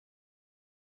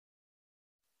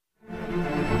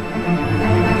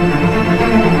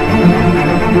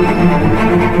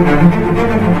Hi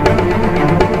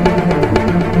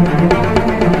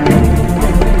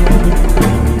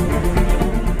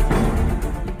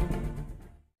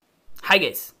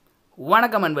guys,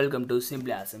 வணக்கம் and welcome to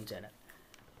Simply Awesome channel.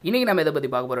 இன்றைக்கி நம்ம இதை பற்றி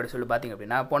பார்க்க போகிறோம் சொல்லி பார்த்திங்க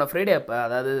அப்படின்னா போன ஃப்ரைடே அப்போ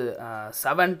அதாவது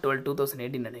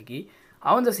 7/12/2018 அன்றைக்கி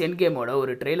அவெஞ்சர்ஸ் எண்ட் கேமோட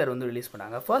ஒரு ட்ரெய்லர் வந்து ரிலீஸ்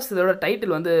பண்ணாங்க. ஃபர்ஸ்ட் இதோட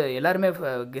டைட்டில் வந்து எல்லாருமே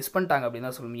கெஸ் பண்ணிட்டாங்க அப்படின்னு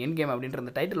தான் சொல்லணும். எண்ட் கேம் அப்படின்ற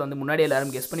அந்த டைட்டில் வந்து முன்னாடியே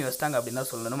எல்லாரும் கெஸ் பண்ணி வச்சிட்டாங்க அப்படின்னு தான்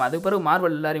சொல்லணும். அதுக்கு பிறகு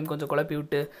மார்வல் எல்லாரையும் கொஞ்சம் குழப்பி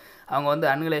விட்டு அவங்க வந்து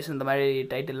அன்கலேஷன் இந்த மாதிரி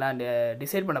டைட்டில்லாம்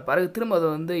டிசைட் பண்ண பிறகு திரும்ப அது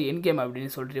வந்து எண்ட் கேம்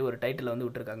அப்படின்னு சொல்லிட்டு ஒரு டைட்டில் வந்து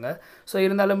விட்டுருக்காங்க. ஸோ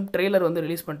இருந்தாலும் ட்ரெய்லர் வந்து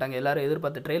ரிலீஸ் பண்ணிட்டாங்க, எல்லோரும்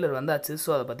எதிர்பார்த்த ட்ரெய்லர் வந்தாச்சு.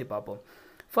 ஸோ அதை பற்றி பார்ப்போம்.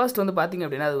 ஃபர்ஸ்ட் வந்து பார்த்திங்க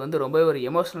அப்படின்னா அது வந்து ரொம்பவே ஒரு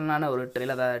எமோஷ்னலான ஒரு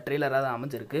ட்ரெய்லராக தான்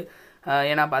அமைஞ்சிருக்கு.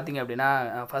 ஏன்னா பார்த்திங்க அப்படின்னா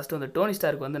ஃபஸ்ட்டு வந்து டோனி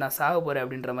ஸ்டார்க்கு வந்து நான் சாக போகிறேன்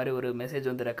அப்படின்ற மாதிரி ஒரு மெசேஜ்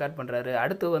வந்து ரெக்கார்ட் பண்ணுறாரு.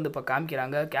 அடுத்து வந்து இப்போ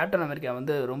காமிக்கிறாங்க கேப்டன் அமெரிக்கா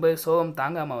வந்து ரொம்ப சோகம்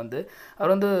தாங்காமல் வந்து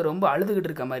அவர் வந்து ரொம்ப அழுதுகிட்டு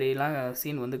இருக்க மாதிரிலாம்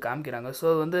சீன் வந்து காமிக்கிறாங்க. ஸோ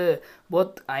வந்து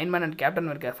both Iron Man and captain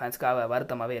America ஃபேன்ஸ்க்காக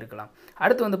வருத்தமாகவே இருக்கலாம்.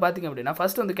 அடுத்து வந்து பார்த்திங்க அப்படின்னா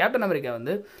ஃபஸ்ட்டு வந்து கேப்டன் அமெரிக்கா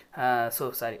வந்து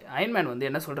அயன்மேன் வந்து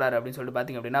என்ன சொல்கிறாரு அப்படின்னு சொல்லிட்டு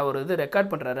பார்த்திங்க அப்படின்னா ஒரு இது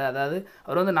ரெக்கார்ட் பண்ணுறாரு. அதாவது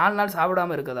அவர் வந்து 4 நாள்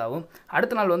சாப்பிடாமல் இருக்கதாகவும்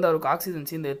அடுத்த நாள் வந்து அவருக்கு ஆக்சிஜன்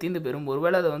தீந்து பெறும்.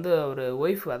 ஒருவேளை அதை வந்து ஒரு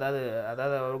ஒய்ஃப் அதாவது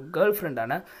ஒரு கேர்ள்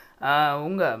ஃப்ரெண்டான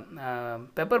உங்கள்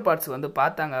பெப்பர் பார்ட்ஸ் வந்து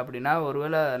பார்த்தாங்க அப்படின்னா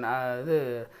ஒருவேளை நான் இது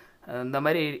இந்த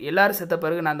மாதிரி எல்லோரும் செத்த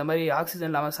பிறகு நான் இந்த மாதிரி ஆக்சிஜன்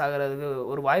இல்லாமல் சாகிறதுக்கு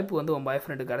ஒரு வாய்ப்பு வந்து உன் பாய்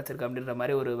ஃப்ரெண்டுக்கு கிடச்சிருக்கு அப்படின்ற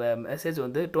மாதிரி ஒரு மெசேஜ்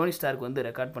வந்து டோனி ஸ்டார்க்கு வந்து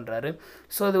ரெக்கார்ட் பண்ணுறாரு.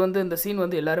 ஸோ அது வந்து இந்த சீன்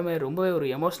வந்து எல்லாருமே ரொம்பவே ஒரு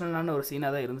எமோஷ்னலான ஒரு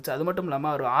சீனாக தான் இருந்துச்சு. அது மட்டும்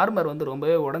இல்லாமல் ஒரு ஆர்மர் வந்து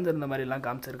ரொம்பவே உடஞ்சிருந்த மாதிரிலாம்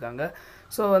காமிச்சிருக்காங்க.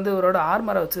 ஸோ வந்து இவரோட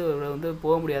ஆர்மரை வச்சு வந்து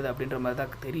போக முடியாது அப்படின்ற மாதிரி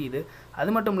தான் தெரியுது. அது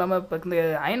மட்டும் இல்லாமல் இப்போ இந்த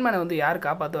அயன்மேனை வந்து யார்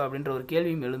காப்பாற்றோம் அப்படின்ற ஒரு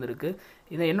கேள்வியும் எழுந்திருக்கு.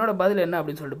 இது என்னோட பதில் என்ன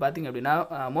அப்படின்னு சொல்லிட்டு பார்த்திங்க அப்படின்னா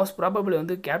மோஸ்ட் ப்ராபபிளி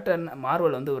வந்து கேப்டன்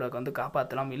மார்வல் வந்து இவரை வந்து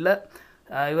காப்பாற்றலாம். இல்லை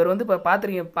இவர் வந்து இப்போ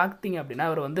பார்த்தீங்க அப்படின்னா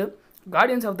அவர் வந்து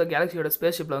கார்டியன்ஸ் ஆஃப் த கேலக்ஸியோட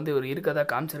ஸ்பேஸ்ஷிப்பில் வந்து இவர் இருக்கதா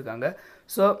காமிச்சிருக்காங்க.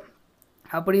 ஸோ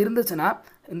அப்படி இருந்துச்சுன்னா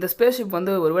இந்த ஸ்பேஸ்ஷிப்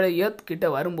வந்து ஒருவேளை ஏர்த் கிட்ட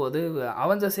வரும்போது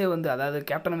அவெஞ்சர்ஸே வந்து அதாவது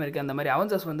கேப்டன் அமெரிக்கா அந்த மாதிரி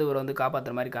அவெஞ்சர்ஸ் வந்து இவர் வந்து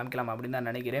காப்பாற்றுற மாதிரி காமிக்கலாம் அப்படின்னு தான்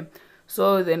நினைக்கிறேன். ஸோ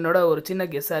இது என்னோட ஒரு சின்ன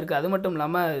கெஸ்ஸாக இருக்குது. அது மட்டும்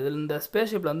இல்லாமல் இதில் இந்த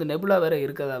ஸ்பேஸ்ஷிப்பில் வந்து நெபுலா வேறு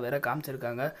இருக்கதா வேறு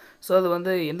காமிச்சிருக்காங்க. ஸோ அது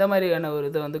வந்து எந்த மாதிரியான ஒரு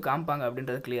இதை வந்து காமிப்பாங்க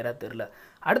அப்படின்றது கிளியராக தெரில.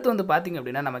 அடுத்து வந்து பார்த்திங்க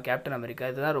அப்படின்னா நம்ம கேப்டன் அமெரிக்கா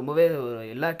இதுதான் ரொம்பவே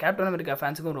எல்லா கேப்டன் அமெரிக்கா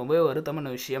ஃபேன்ஸுக்கும் ரொம்பவே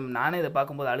வருத்தமான விஷயம். நானே இதை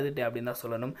பார்க்கும்போது அழுதுட்டேன் அப்படின்னு தான்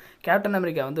சொல்லணும். கேப்டன்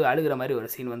அமெரிக்கா வந்து அழுகிற மாதிரி ஒரு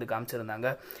சீன் வந்து காமிச்சிருந்தாங்க.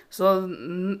 ஸோ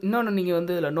இன்னொன்று நீங்கள்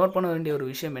வந்து இதில் நோட் பண்ண வேண்டிய ஒரு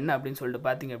விஷயம் என்ன அப்படின்னு சொல்லிட்டு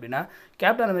பார்த்திங்க அப்படின்னா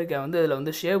கேப்டன் அமெரிக்கா வந்து இதில்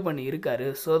வந்து ஷேவ் பண்ணி இருக்காரு.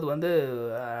 ஸோ அது வந்து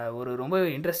ஒரு ரொம்ப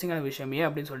இன்ட்ரெஸ்டிங்கான விஷயம். ஏன்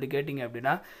அப்படின்னு சொல்லிட்டு கேட்டிங்க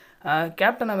அப்படின்னா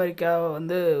கேப்டன் அமெரிக்கா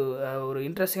வந்து ஒரு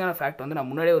இன்ட்ரெஸ்டிங்கான ஃபேக்ட் வந்து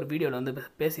நான் முன்னாடியே ஒரு வீடியோவில் வந்து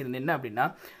பேசியிருந்தேன். என்ன அப்படின்னா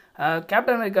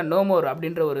கேப்டன் அமெரிக்கா நோ மோர்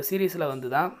அப்படின்ற ஒரு சீரீஸில் வந்து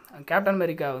தான் கேப்டன்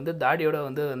அமெரிக்கா வந்து தாடியோட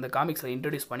வந்து அந்த காமிக்ஸில்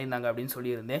இன்ட்ரடியூஸ் பண்ணியிருந்தாங்க அப்படின்னு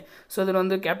சொல்லியிருந்தேன். ஸோ இதில்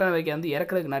வந்து கேப்டன் அமெரிக்கா வந்து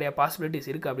இறக்குறதுக்கு நிறையா பாசிபிலிட்டிஸ்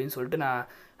இருக்குது அப்படின்னு சொல்லிட்டு நான்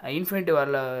இன்ஃபினிட்டி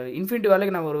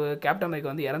வாரில் நான் ஒரு கேப்டன்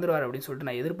அமெரிக்கா வந்து இறந்துருவார் அப்படின்னு சொல்லிட்டு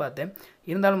நான் எதிர்பார்த்தேன்.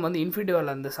 இருந்தாலும் வந்து இன்ஃபினிட்டி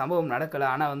வாரில் அந்த சம்பவம் நடக்கலை.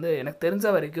 ஆனால் வந்து எனக்கு தெரிஞ்ச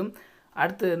வரைக்கும்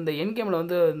அடுத்து இந்த எண்ட் கேமில்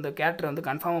வந்து இந்த கேரக்டர் வந்து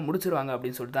கன்ஃபார்மாக முடிச்சிருவாங்க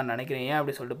அப்படின்னு சொல்லிட்டு தான் நினைக்கிறேன். ஏன்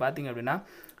அப்படி சொல்லிட்டு பார்த்திங்க அப்படின்னா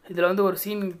இதில் வந்து ஒரு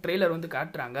சீன் ட்ரெய்லர் வந்து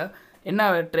காட்டுறாங்க.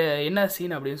 என்ன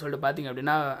சீன் அப்படின்னு சொல்லிட்டு பார்த்திங்க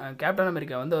அப்படின்னா கேப்டன்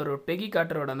அமெரிக்கா வந்து ஒரு பெகி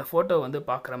கார்ட்டரோட அந்த ஃபோட்டோ வந்து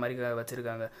பார்க்குற மாதிரி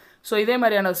வச்சுருக்காங்க. ஸோ இதே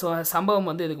மாதிரியான சம்பவம்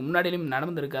வந்து இதுக்கு முன்னாடியும்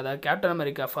நடந்திருக்கு. அதாவது கேப்டன்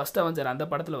அமெரிக்கா ஃபர்ஸ்ட் அவெஞ்சர் அந்த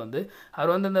படத்தில் வந்து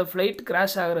அவர் வந்து அந்த ஃப்ளைட்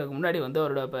கிராஷ் ஆகிறதுக்கு முன்னாடி வந்து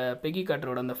அவரோட பெகி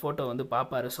கார்ட்டரோட அந்த ஃபோட்டோ வந்து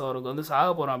பார்ப்பார். ஸோ அவருக்கு வந்து சாக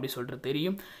போகிறோம் அப்படின்னு சொல்லிட்டு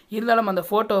தெரியும். இருந்தாலும் அந்த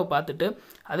ஃபோட்டோவை பார்த்துட்டு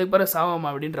அதுக்கு பிறகு சாவோம்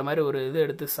அப்படின்ற மாதிரி ஒரு இது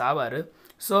எடுத்து சாவார்.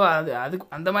 ஸோ அதுக்கு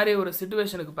அந்த மாதிரி ஒரு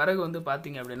சிச்சுவேஷனுக்கு பிறகு வந்து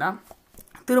பார்த்திங்க அப்படின்னா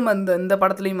திரும்ப இந்த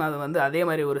படத்துலையும் அது வந்து அதே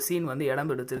மாதிரி ஒரு சீன் வந்து இடம்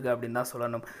பிடிச்சிருக்கு அப்படின்னு தான்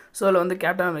சொல்லணும். ஸோ அதில் வந்து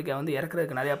கேப்டன் அமெரிக்கா வந்து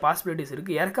இறக்குறதுக்கு நிறையா பாசிபிலிட்டிஸ்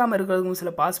இருக்குது. இறக்காமல் இருக்கிறதுக்கும்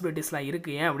சில பாசிபிலிட்டிஸ்லாம்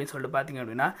இருக்குது. ஏன் அப்படின்னு சொல்லிட்டு பார்த்திங்க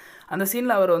அப்படின்னா அந்த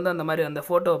சீனில் அவர் வந்து அந்த மாதிரி அந்த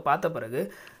ஃபோட்டோவை பார்த்த பிறகு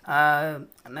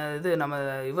இது நம்ம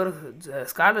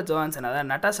ஸ்கார்லெட் ஜோஹான்சன்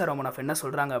அதாவது நட்டாஷா ரோமனோஃப் என்ன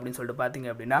சொல்கிறாங்க அப்படின்னு சொல்லிட்டு பார்த்திங்க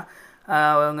அப்படின்னா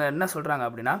அவங்க என்ன சொல்கிறாங்க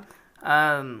அப்படின்னா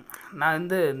நான்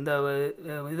வந்து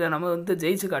இதை நம்ம வந்து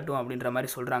ஜெயிச்சு காட்டுவோம் அப்படின்ற மாதிரி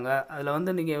சொல்கிறாங்க. அதில்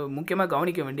வந்து நீங்கள் முக்கியமாக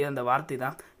கவனிக்க வேண்டிய அந்த வார்த்தை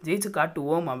தான் ஜெயிச்சு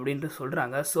காட்டுவோம் அப்படின்ட்டு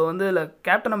சொல்கிறாங்க. ஸோ வந்து இதில்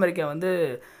கேப்டன் அமெரிக்கா வந்து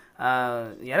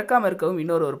இறக்காமல்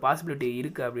இருக்கவும் ஒரு பாசிபிலிட்டி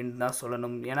இருக்குது அப்படின்னு தான்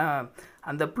சொல்லணும். ஏன்னா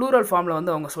அந்த ப்ளூரல் ஃபார்மில்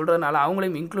வந்து அவங்க சொல்கிறதுனால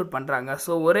அவங்களையும் இன்க்ளூட் பண்ணுறாங்க.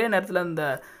 ஸோ ஒரே நேரத்தில் இந்த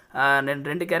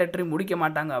 2 கேரக்டரையும் முடிக்க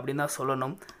மாட்டாங்க அப்படின்னு தான்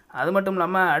சொல்லணும். அது மட்டும்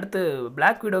இல்லாமல் அடுத்து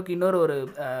பிளாக் விடோக்கு ஒரு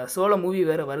சோலோ மூவி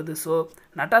வேறு வருது. ஸோ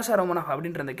நட்டாஷா ரோமனோஃப்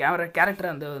அப்படின்ற அந்த கேரக்டரை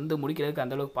வந்து முடிக்கிறதுக்கு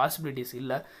அந்தளவுக்கு பாசிபிலிட்டிஸ்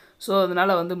இல்லை. ஸோ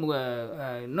அதனால் வந்து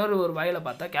ஒரு வகையில்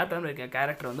பார்த்தா கேப்டன் அமெரிக்கா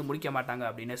கேரக்டர் வந்து முடிக்க மாட்டாங்க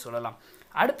அப்படின்னே சொல்லலாம்.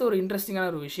 அடுத்து ஒரு இன்ட்ரெஸ்டிங்கான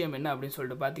ஒரு விஷயம் என்ன அப்படின்னு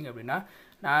சொல்லிட்டு பார்த்திங்க அப்படின்னா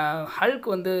ஹல்க்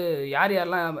வந்து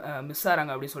யாரெல்லாம் மிஸ்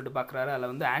ஆகிறாங்க அப்படின்னு சொல்லிட்டு பார்க்குறாரு.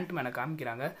 அதில் வந்து ஆண்ட்மேனை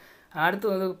காமிக்கிறாங்க. அடுத்து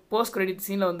வந்து போஸ்ட் கிரெடிட்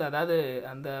சீனில் வந்து அதாவது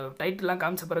அந்த டைட்டில்லாம்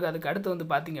காமிச்ச பிறகு அதுக்கு அடுத்து வந்து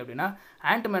பார்த்திங்க அப்படின்னா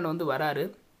ஆண்ட்மேன் வந்து வராரு.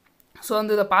 ஸோ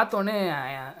வந்து இதை பார்த்தோன்னே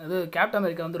இது கேப்டன்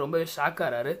அமெரிக்கா வந்து ரொம்பவே ஷாக்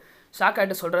ஆகிறாரு. ஷாக்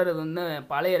ஆகிட்டு சொல்கிறாரு இது வந்து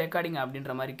பழைய ரெக்கார்டிங்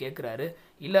அப்படின்ற மாதிரி கேட்குறாரு.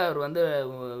 இல்லை அவர் வந்து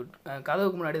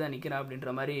கதவுக்கு முன்னாடி தான் நிற்கிறேன்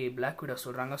அப்படின்ற மாதிரி பிளாக் விடோ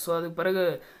சொல்கிறாங்க. ஸோ அதுக்கு பிறகு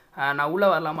நான் உள்ளே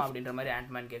வரலாமா அப்படின்ற மாதிரி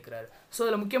ஆண்ட்மேன் கேட்குறாரு. ஸோ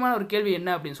இதில் முக்கியமான ஒரு கேள்வி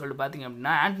என்ன அப்படின்னு சொல்லிட்டு பார்த்தீங்க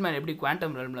அப்படின்னா ஆண்ட்மேன் எப்படி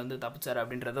குவாண்டம் ரெல்மில் வந்து தப்பிச்சார்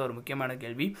அப்படின்றது ஒரு முக்கியமான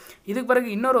கேள்வி. இதுக்கு பிறகு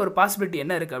இன்னொரு பாசிபிலிட்டி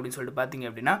என்ன இருக்குது அப்படின்னு சொல்லிட்டு பார்த்தீங்க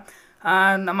அப்படின்னா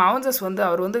நம்ம அவெஞ்சர்ஸ் வந்து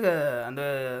அவர் வந்து அந்த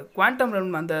குவாண்டம்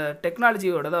ரெல்ம் அந்த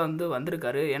டெக்னாலஜியோட தான் வந்து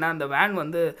வந்திருக்காரு. ஏன்னா அந்த வேன்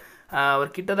வந்து அவர்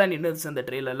கிட்ட தான் நின்றுச்சு அந்த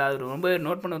ட்ரெயிலரில். அது ரொம்ப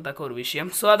நோட் பண்ணத்தக்க ஒரு விஷயம்.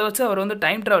 ஸோ அதை வச்சு அவர் வந்து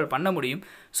டைம் ட்ராவல் பண்ண முடியும்.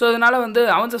 ஸோ அதனால் வந்து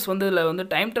அவெஞ்சர்ஸ் வந்து இதில் வந்து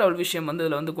டைம் ட்ராவல் விஷயம் வந்து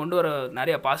இதில் வந்து கொண்டு வர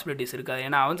நிறையா பாசிபிலிட்டிஸ் இருக்காது.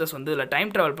 ஏன்னா அவெஞ்சர்ஸ் வந்து இதில்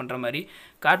டைம் ட்ராவல் பண்ணுற மாதிரி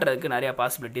காட்டுறதுக்கு நிறையா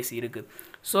பாசிபிலிட்டிஸ் இருக்குது.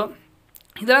 ஸோ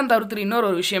இதெல்லாம் தவிர்த்து இன்னொரு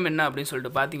விஷயம் என்ன அப்படின்னு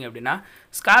சொல்லிட்டு பார்த்தீங்க அப்படின்னா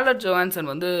ஸ்கார்லெட் ஜோஹான்சன்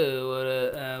வந்து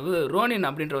ஒரு ரோனின்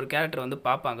அப்படின்ற ஒரு கேரக்டர் வந்து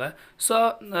பார்ப்பாங்க. ஸோ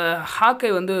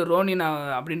ஹாக்கை வந்து ரோனின்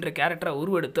அப்படின்ற கேரக்டரை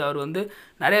உருவெடுத்து அவர் வந்து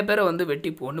நிறைய பேரை வந்து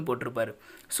வெட்டி பொண்ணு போட்டிருப்பார்.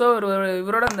 ஸோ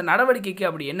இவரோட அந்த நடவடிக்கைக்கு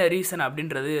அப்படி என்ன ரீசன்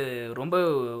அப்படின்றது ரொம்ப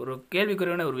ஒரு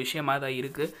கேள்விக்குறியான ஒரு விஷயமாக தான்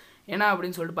இருக்குது. ஏன்னா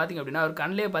அப்படின்னு சொல்லிட்டு பார்த்திங்க அப்படின்னா அவர்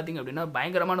கண்ணிலே பார்த்திங்க அப்படின்னா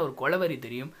பயங்கரமான ஒரு கொலவரி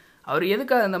தெரியும். அவர்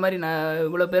எதுக்காக அந்த மாதிரி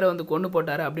இவ்வளோ பேரை வந்து கொண்டு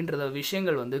போட்டார் அப்படின்றத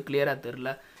விஷயங்கள் வந்து கிளியராக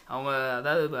தெரில. அவங்க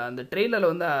அதாவது அந்த ட்ரெயிலரில்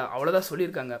வந்து அவ்வளோதான்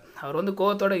சொல்லியிருக்காங்க. அவர் வந்து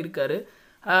கோவத்தோடு இருக்கார்.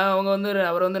 அவங்க வந்து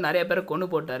அவரை வந்து நிறைய பேரை கொண்டு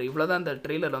போட்டார். இவ்வளோ தான் அந்த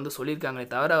ட்ரெய்லரில் வந்து சொல்லியிருக்காங்களே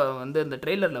தவிர வந்து அந்த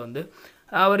ட்ரெய்லரில் வந்து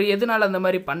அவர் எதனால் அந்த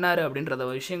மாதிரி பண்ணார் அப்படின்றத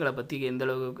விஷயங்களை பற்றி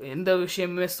எந்த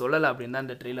விஷயமுமே சொல்லலை அப்படின்னு தான்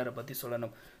இந்த ட்ரெய்லரை பற்றி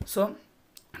சொல்லணும். ஸோ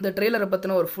இந்த ட்ரெய்லரை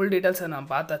பற்றின ஒரு ஃபுல் டீட்டெயில்ஸை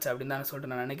நான் பார்த்தாச்சு அப்படின்னு தான்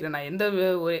சொல்லிட்டு நான் நினைக்கிறேன். நான்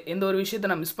எந்த ஒரு விஷயத்தை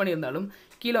நான் மிஸ் பண்ணியிருந்தாலும்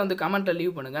கீழே வந்து கமெண்ட்டில்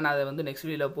லீவ் பண்ணுங்கள். நான் அதை வந்து நெக்ஸ்ட்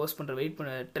வீடியோவில் போஸ்ட்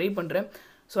பண்ணுறேன். ட்ரை பண்ணுறேன்.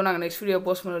 ஸோ நாங்கள் நெக்ஸ்ட் வீடியோ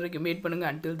போஸ்ட் பண்ணுற வரைக்கும் வெயிட்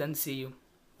பண்ணுங்கள். until then see you.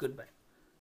 Goodbye.